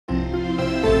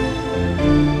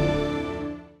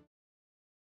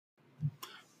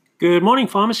Good morning,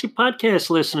 Pharmacy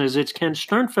Podcast listeners. It's Ken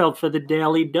Sternfeld for the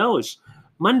Daily Dose.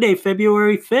 Monday,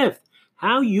 February 5th.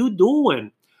 How you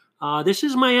doing? This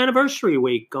is my anniversary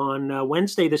week. On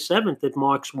Wednesday the 7th, it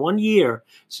marks 1 year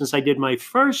since I did my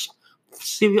first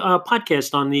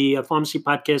podcast on the Pharmacy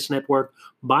Podcast Network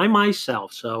by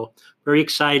myself. So very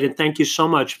excited. Thank you so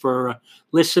much for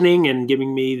listening and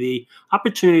giving me the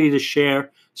opportunity to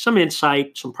share some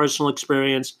insight, some personal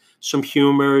experience, some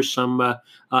humor, some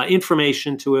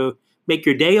information to make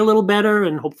your day a little better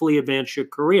and hopefully advance your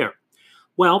career.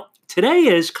 Well, today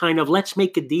is kind of let's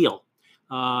make a deal.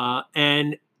 No,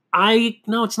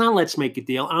 it's not let's make a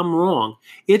deal. I'm wrong.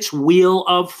 It's Wheel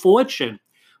of Fortune.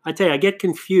 I tell you, I get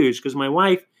confused because my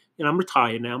wife, I'm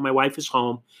retired now. My wife is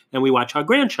home and we watch our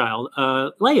grandchild,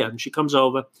 Leia, and she comes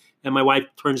over and my wife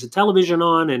turns the television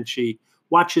on and she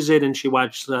watches it and she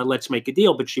watches Let's Make a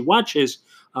Deal, but she watches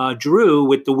Drew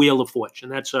with the Wheel of Fortune.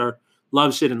 That's her,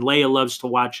 loves it, and Leia loves to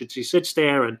watch it. She sits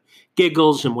there and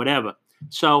giggles and whatever.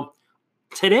 So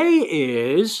today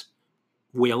is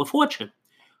Wheel of Fortune.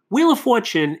 Wheel of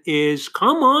Fortune is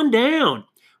come on down.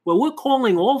 Well, we're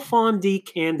calling all PharmD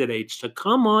candidates to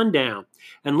come on down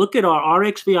and look at our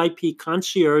RXVIP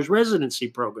Concierge Residency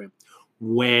program.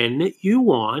 When you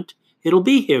want, it'll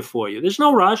be here for you. There's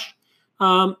no rush.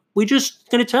 We're just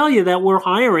going to tell you that we're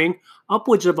hiring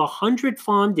upwards of 100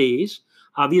 PharmDs.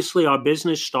 Obviously, our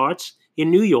business starts in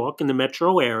New York in the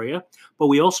metro area, but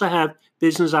we also have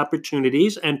business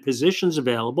opportunities and positions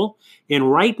available in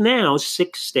right now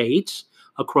 6 states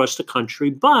across the country.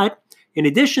 But in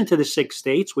addition to the 6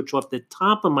 states, which off the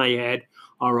top of my head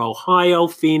are Ohio,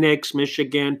 Phoenix,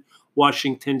 Michigan,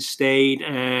 Washington State,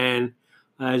 and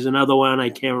there's another one I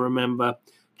can't remember.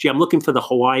 I'm looking for the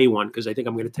Hawaii one because I think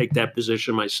I'm going to take that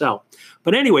position myself.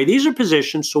 But anyway, these are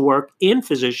positions to work in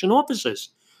physician offices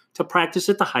to practice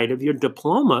at the height of your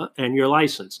diploma and your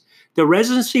license. The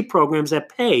residency programs that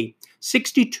pay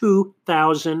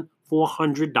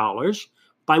 $62,400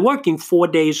 by working 4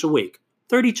 days a week,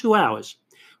 32 hours.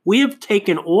 We have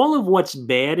taken all of what's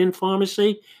bad in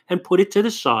pharmacy and put it to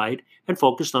the side and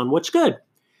focused on what's good.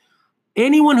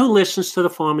 Anyone who listens to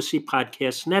the Pharmacy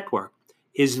Podcast Network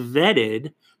is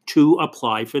vetted to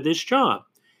apply for this job.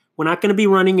 We're not going to be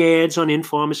running ads on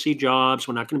in-pharmacy jobs.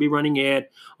 We're not going to be running ad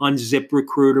on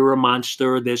ZipRecruiter or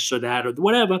Monster or this or that or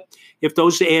whatever. If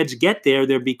those ads get there,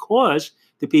 they're because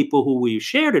the people who we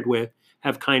shared it with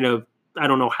have kind of, I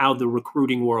don't know how the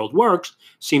recruiting world works.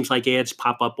 Seems like ads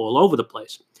pop up all over the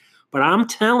place. But I'm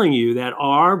telling you that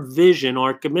our vision,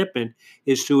 our commitment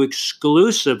is to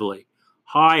exclusively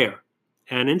hire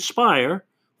and inspire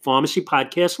Pharmacy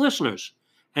Podcast listeners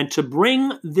and to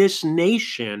bring this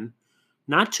nation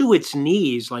not to its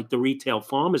knees like the retail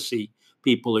pharmacy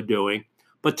people are doing,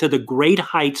 but to the great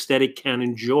heights that it can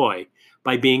enjoy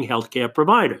by being healthcare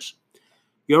providers.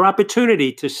 Your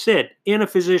opportunity to sit in a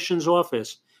physician's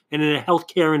office and in a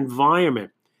healthcare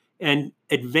environment and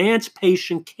advance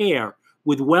patient care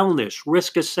with wellness,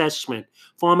 risk assessment,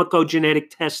 pharmacogenetic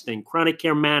testing, chronic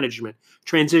care management,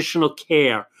 transitional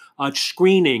care,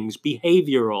 screenings,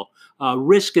 behavioral,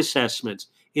 risk assessments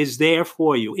is there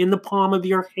for you in the palm of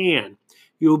your hand.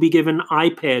 You will be given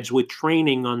iPads with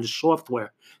training on the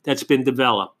software that's been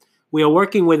developed. We are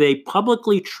working with a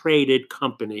publicly traded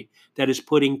company that is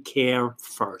putting care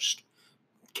first.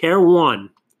 Care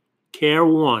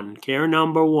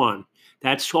number one.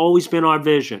 That's always been our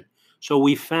vision. So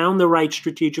we found the right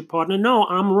strategic partner. No,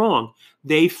 I'm wrong.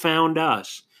 They found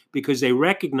us because they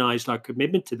recognized our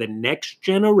commitment to the next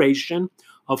generation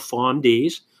of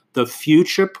PharmDs, the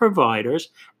future providers,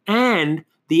 and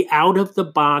the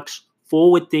out-of-the-box,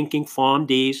 forward-thinking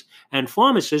PharmDs and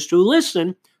pharmacists who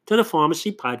listen to the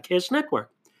Pharmacy Podcast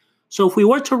Network. So if we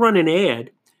were to run an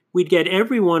ad, we'd get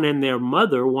everyone and their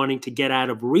mother wanting to get out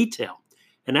of retail.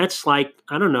 And that's like,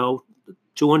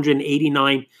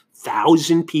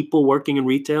 289,000 people working in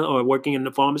retail or working in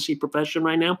the pharmacy profession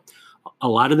right now. A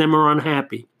lot of them are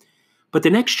unhappy. But the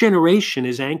next generation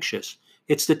is anxious.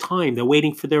 It's the time. They're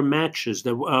waiting for their matches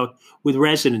with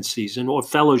residencies or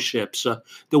fellowships.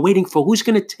 They're waiting for who's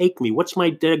going to take me.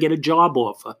 Did I get a job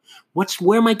offer?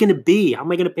 Where am I going to be? How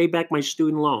am I going to pay back my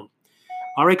student loan?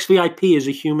 RXVIP is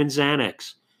a human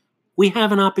Xanax. We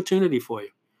have an opportunity for you.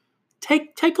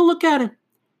 Take a look at it.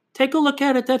 Take a look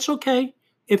at it. That's okay.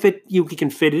 If you can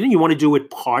fit it in, you want to do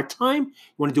it part-time,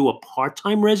 you want to do a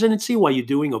part-time residency while you're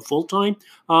doing a full-time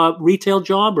retail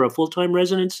job or a full-time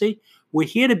residency, we're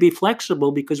here to be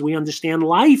flexible because we understand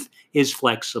life is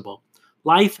flexible.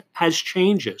 Life has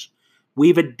changes.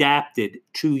 We've adapted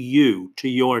to you, to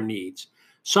your needs.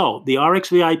 So the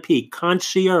RXVIP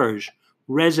Concierge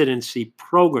Residency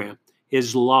Program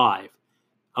is live.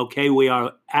 Okay, we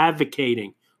are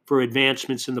advocating for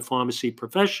advancements in the pharmacy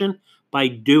profession by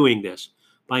doing this,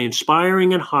 by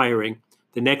inspiring and hiring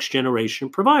the next generation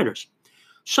providers.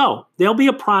 So there'll be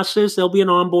a process, there'll be an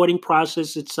onboarding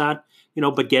process. It's not,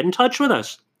 but get in touch with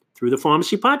us through the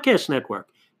Pharmacy Podcast Network.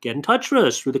 Get in touch with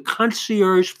us through the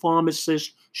Concierge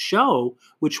Pharmacist Show,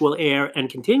 which will air and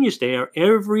continues to air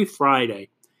every Friday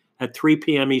at 3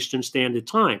 p.m. Eastern Standard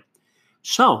Time.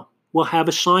 So we'll have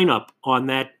a sign up on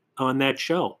that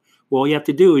show. All you have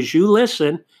to do is you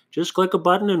listen, just click a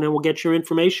button, and then we'll get your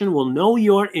information. We'll know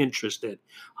you're interested.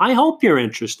 I hope you're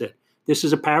interested. This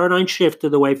is a paradigm shift to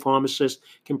the way pharmacists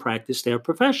can practice their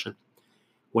profession.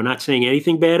 We're not saying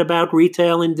anything bad about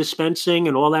retail and dispensing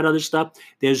and all that other stuff.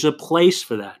 There's a place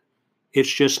for that.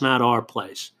 It's just not our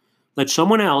place. Let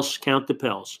someone else count the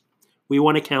pills. We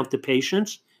want to count the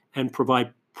patients and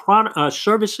provide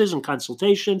services and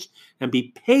consultations and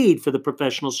be paid for the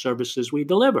professional services we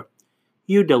deliver.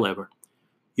 You deliver.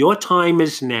 Your time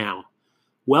is now.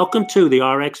 Welcome to the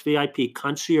RXVIP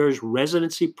Concierge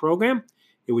Residency Program.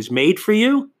 It was made for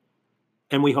you,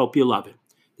 and we hope you love it.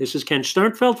 This is Ken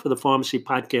Sternfeld for the Pharmacy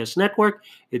Podcast Network.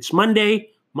 It's Monday,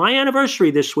 my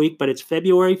anniversary this week, but it's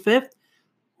February 5th.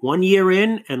 1 year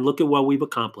in, and look at what we've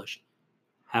accomplished.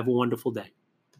 Have a wonderful day.